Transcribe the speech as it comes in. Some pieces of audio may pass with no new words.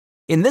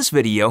In this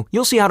video,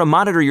 you'll see how to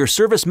monitor your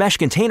service mesh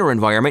container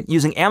environment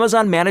using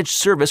Amazon Managed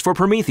Service for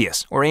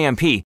Prometheus, or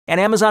AMP, and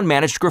Amazon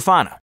Managed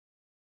Grafana.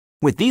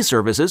 With these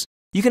services,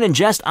 you can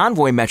ingest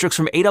Envoy metrics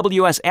from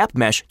AWS App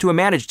Mesh to a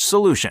managed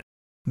solution,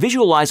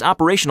 visualize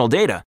operational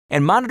data,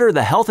 and monitor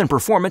the health and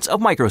performance of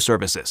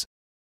microservices.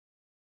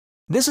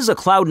 This is a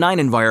Cloud 9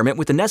 environment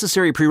with the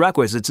necessary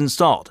prerequisites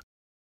installed.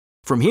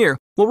 From here,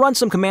 we'll run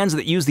some commands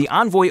that use the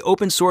Envoy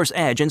open source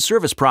edge and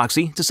service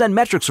proxy to send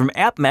metrics from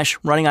App Mesh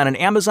running on an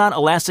Amazon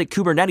Elastic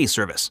Kubernetes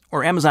service,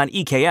 or Amazon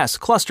EKS,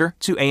 cluster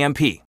to AMP.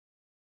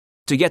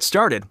 To get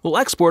started, we'll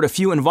export a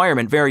few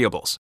environment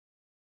variables.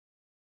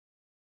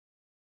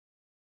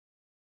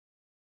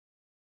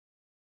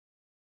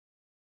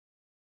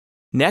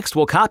 Next,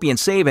 we'll copy and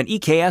save an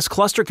EKS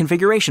cluster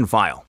configuration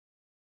file.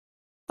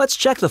 Let's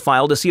check the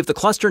file to see if the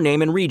cluster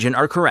name and region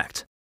are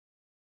correct.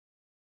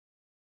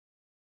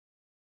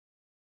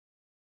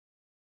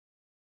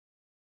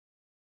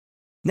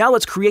 Now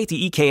let's create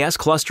the EKS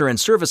cluster and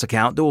service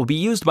account that will be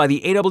used by the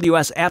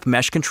AWS App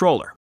Mesh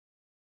controller.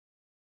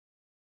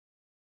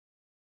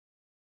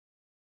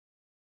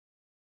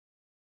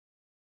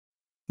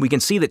 We can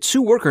see that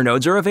 2 worker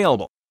nodes are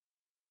available.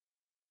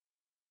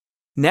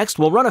 Next,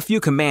 we'll run a few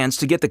commands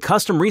to get the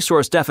custom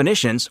resource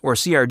definitions, or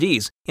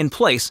CRDs, in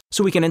place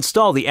so we can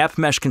install the App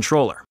Mesh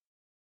controller.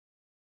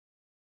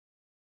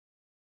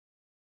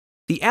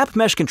 The App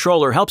Mesh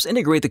controller helps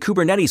integrate the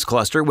Kubernetes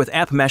cluster with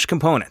App Mesh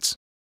components.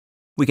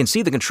 We can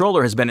see the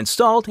controller has been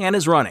installed and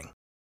is running.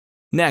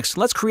 Next,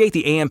 let's create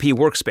the AMP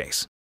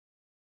workspace.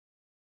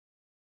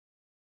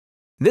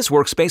 This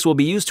workspace will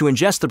be used to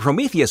ingest the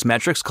Prometheus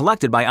metrics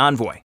collected by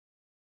Envoy.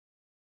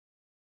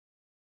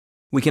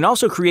 We can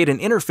also create an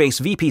interface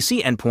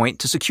VPC endpoint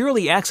to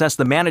securely access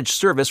the managed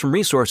service from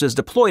resources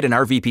deployed in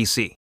our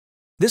VPC.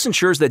 This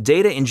ensures that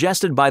data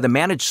ingested by the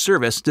managed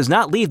service does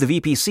not leave the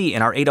VPC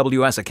in our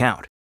AWS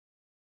account.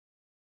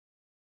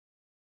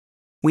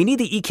 We need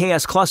the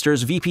EKS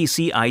cluster's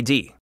VPC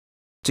ID.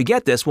 To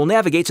get this, we'll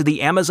navigate to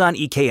the Amazon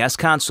EKS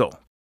console.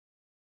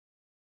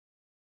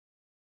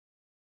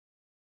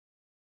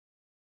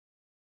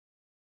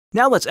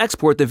 Now let's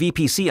export the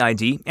VPC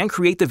ID and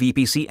create the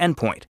VPC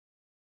endpoint.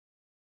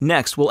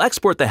 Next, we'll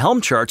export the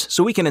Helm charts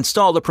so we can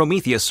install the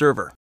Prometheus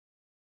server.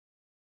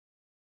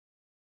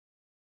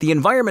 The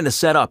environment is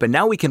set up, and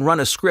now we can run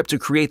a script to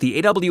create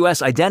the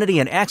AWS Identity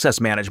and Access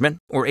Management,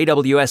 or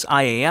AWS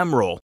IAM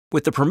role,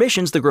 with the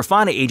permissions the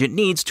Grafana agent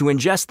needs to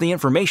ingest the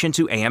information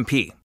to AMP.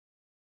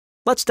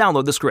 Let's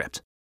download the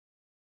script.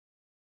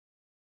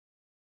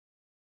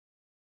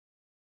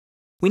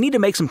 We need to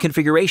make some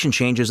configuration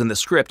changes in the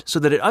script so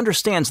that it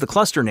understands the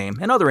cluster name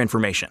and other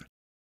information.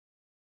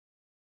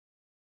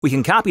 We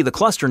can copy the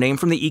cluster name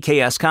from the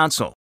EKS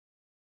console.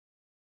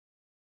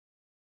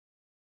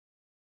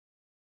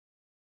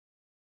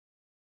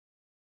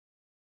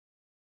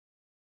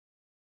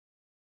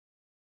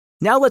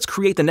 Now let's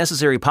create the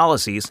necessary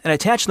policies and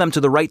attach them to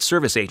the right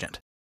service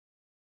agent.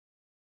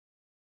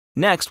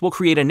 Next, we'll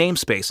create a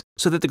namespace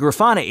so that the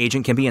Grafana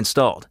agent can be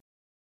installed.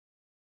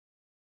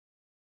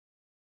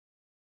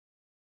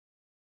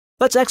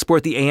 Let's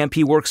export the AMP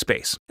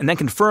workspace and then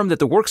confirm that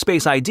the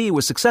workspace ID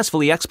was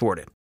successfully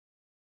exported.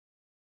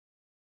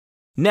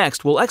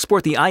 Next, we'll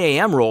export the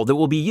IAM role that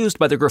will be used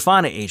by the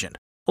Grafana agent,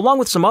 along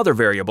with some other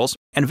variables,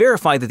 and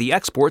verify that the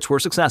exports were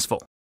successful.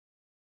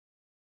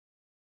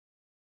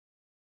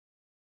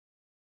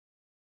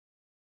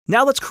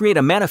 Now let's create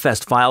a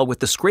manifest file with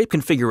the scrape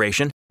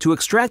configuration to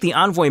extract the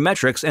Envoy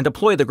metrics and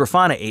deploy the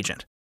Grafana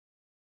agent.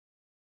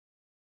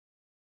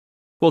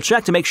 We'll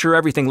check to make sure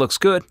everything looks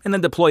good and then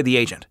deploy the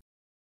agent.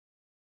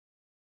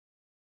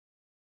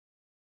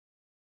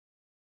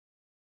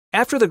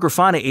 After the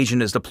Grafana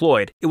agent is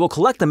deployed, it will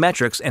collect the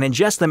metrics and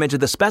ingest them into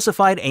the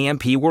specified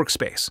AMP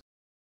workspace.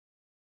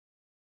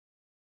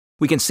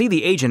 We can see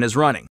the agent is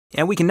running,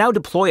 and we can now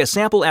deploy a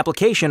sample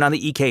application on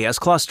the EKS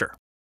cluster.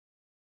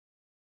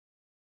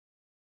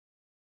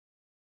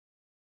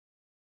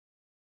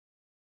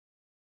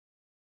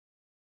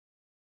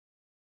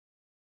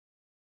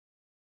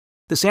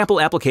 The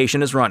sample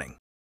application is running.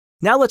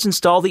 Now let's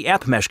install the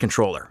App Mesh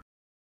controller.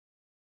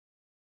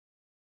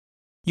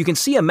 You can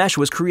see a mesh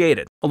was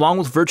created, along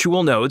with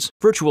virtual nodes,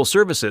 virtual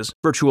services,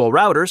 virtual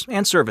routers,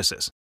 and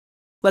services.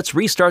 Let's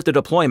restart the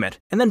deployment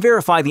and then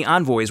verify the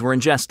envoys were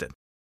ingested.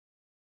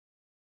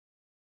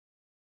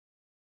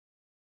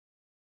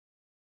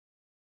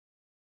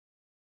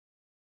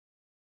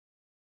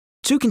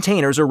 Two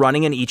containers are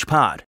running in each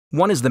pod.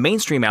 One is the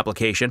mainstream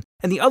application,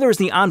 and the other is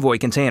the Envoy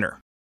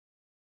container.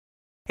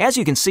 As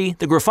you can see,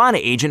 the Grafana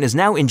agent is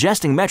now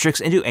ingesting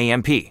metrics into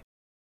AMP.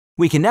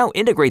 We can now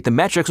integrate the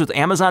metrics with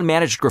Amazon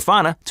Managed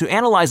Grafana to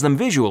analyze them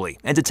visually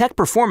and detect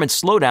performance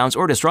slowdowns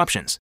or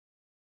disruptions.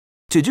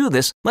 To do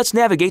this, let's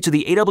navigate to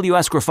the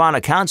AWS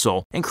Grafana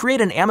console and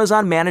create an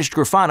Amazon Managed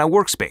Grafana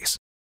workspace.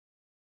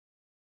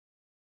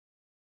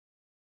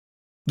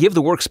 Give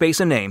the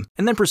workspace a name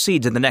and then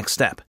proceed to the next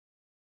step.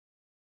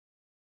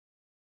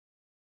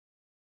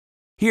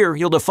 Here,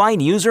 you'll define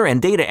user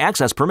and data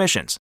access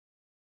permissions.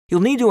 You'll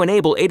need to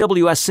enable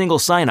AWS Single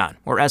Sign-On,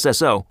 or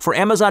SSO, for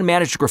Amazon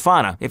Managed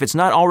Grafana if it's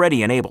not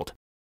already enabled.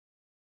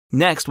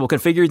 Next, we'll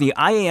configure the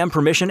IAM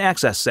permission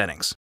access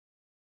settings.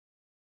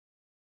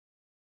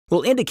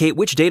 We'll indicate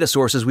which data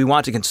sources we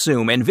want to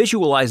consume and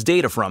visualize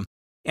data from,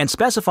 and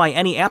specify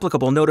any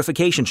applicable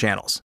notification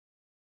channels.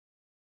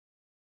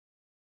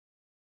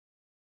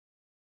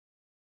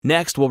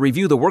 Next, we'll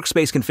review the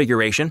workspace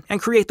configuration and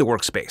create the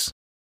workspace.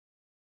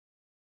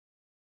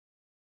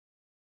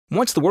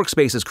 Once the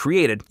workspace is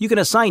created, you can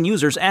assign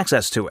users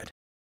access to it.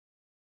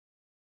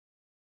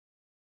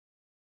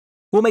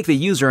 We'll make the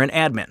user an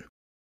admin.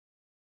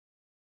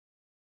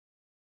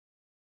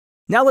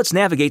 Now let's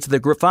navigate to the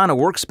Grafana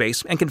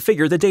workspace and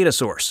configure the data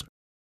source.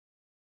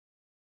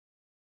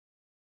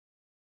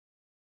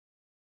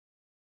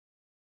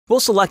 We'll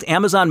select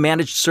Amazon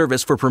Managed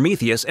Service for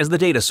Prometheus as the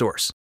data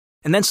source,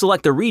 and then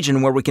select the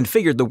region where we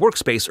configured the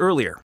workspace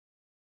earlier.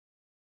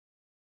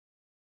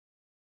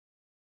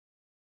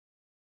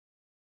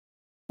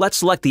 Let's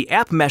select the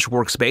App Mesh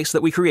workspace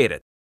that we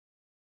created.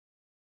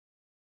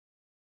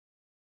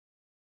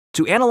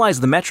 To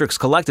analyze the metrics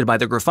collected by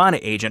the Grafana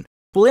agent,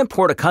 we'll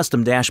import a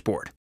custom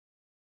dashboard.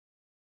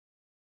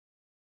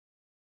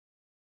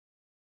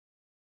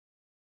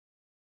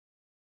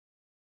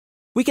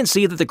 We can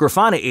see that the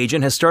Grafana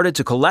agent has started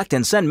to collect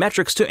and send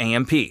metrics to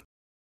AMP.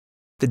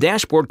 The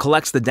dashboard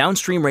collects the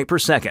downstream rate per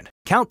second,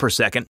 count per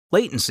second,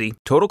 latency,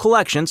 total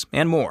collections,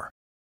 and more.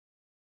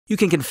 You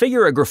can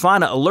configure a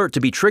Grafana alert to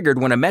be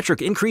triggered when a metric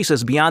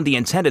increases beyond the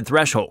intended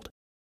threshold.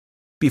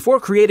 Before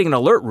creating an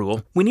alert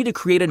rule, we need to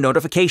create a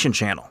notification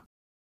channel.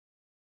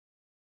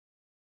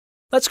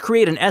 Let's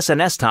create an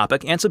SNS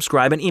topic and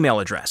subscribe an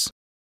email address.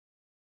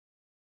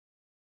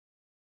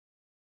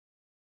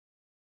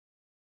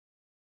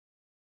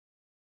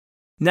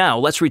 Now,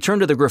 let's return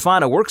to the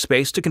Grafana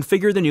workspace to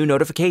configure the new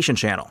notification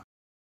channel.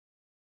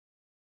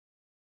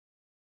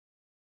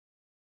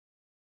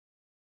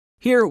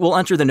 Here, we'll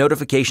enter the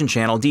notification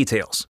channel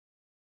details.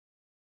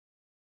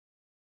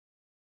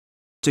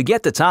 To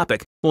get the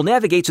topic, we'll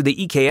navigate to the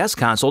EKS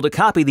console to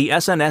copy the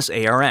SNS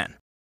ARN.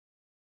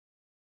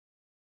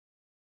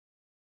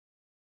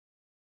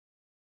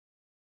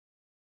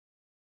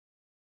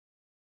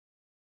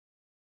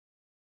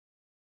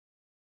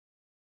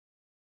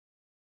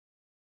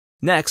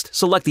 Next,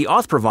 select the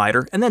auth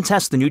provider and then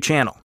test the new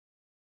channel.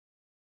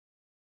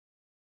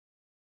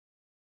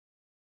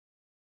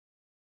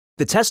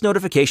 The test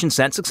notification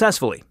sent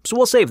successfully, so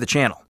we'll save the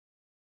channel.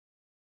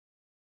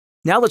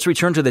 Now let's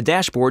return to the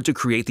dashboard to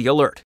create the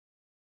alert.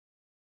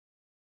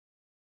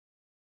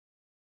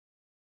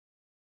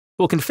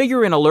 We'll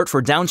configure an alert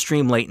for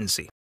downstream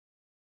latency.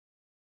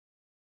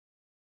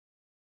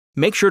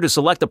 Make sure to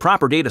select the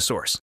proper data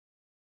source.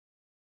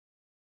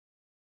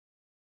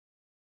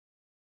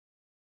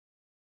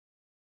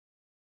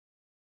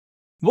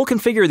 We'll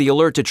configure the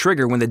alert to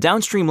trigger when the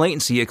downstream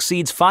latency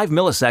exceeds 5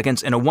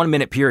 milliseconds in a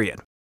 1-minute period.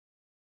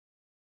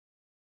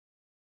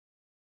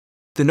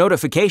 The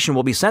notification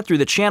will be sent through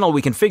the channel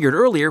we configured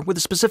earlier with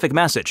a specific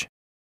message.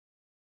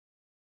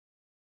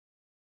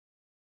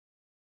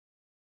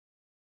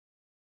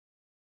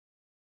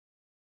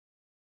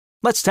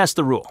 Let's test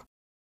the rule.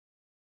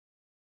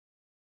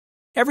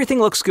 Everything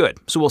looks good,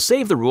 so we'll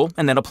save the rule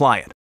and then apply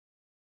it.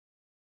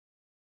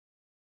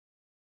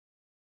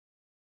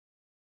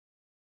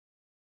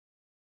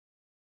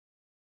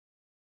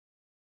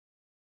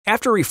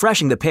 After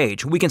refreshing the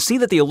page, we can see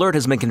that the alert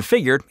has been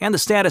configured and the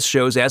status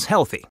shows as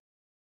healthy.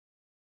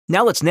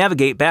 Now let's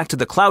navigate back to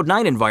the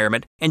Cloud9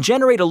 environment and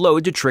generate a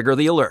load to trigger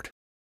the alert.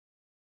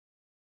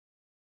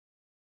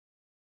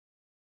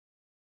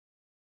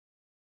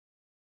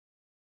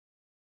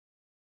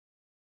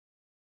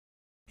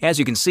 As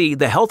you can see,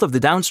 the health of the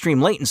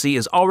downstream latency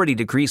is already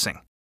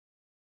decreasing.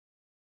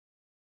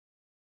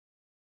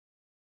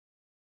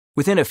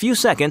 Within a few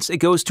seconds, it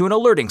goes to an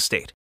alerting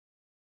state.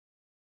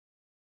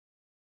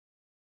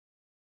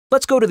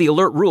 Let's go to the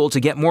alert rule to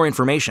get more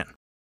information.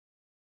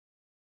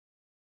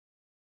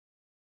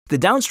 The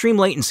downstream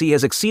latency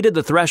has exceeded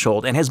the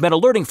threshold and has been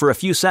alerting for a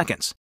few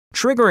seconds,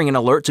 triggering an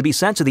alert to be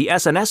sent to the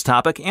SNS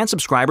topic and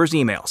subscribers'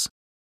 emails.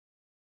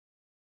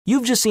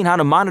 You've just seen how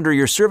to monitor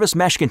your service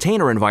mesh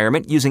container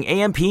environment using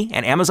AMP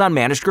and Amazon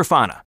Managed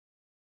Grafana.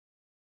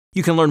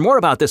 You can learn more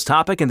about this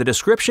topic in the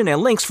description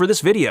and links for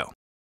this video.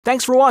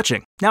 Thanks for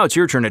watching. Now it's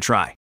your turn to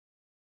try.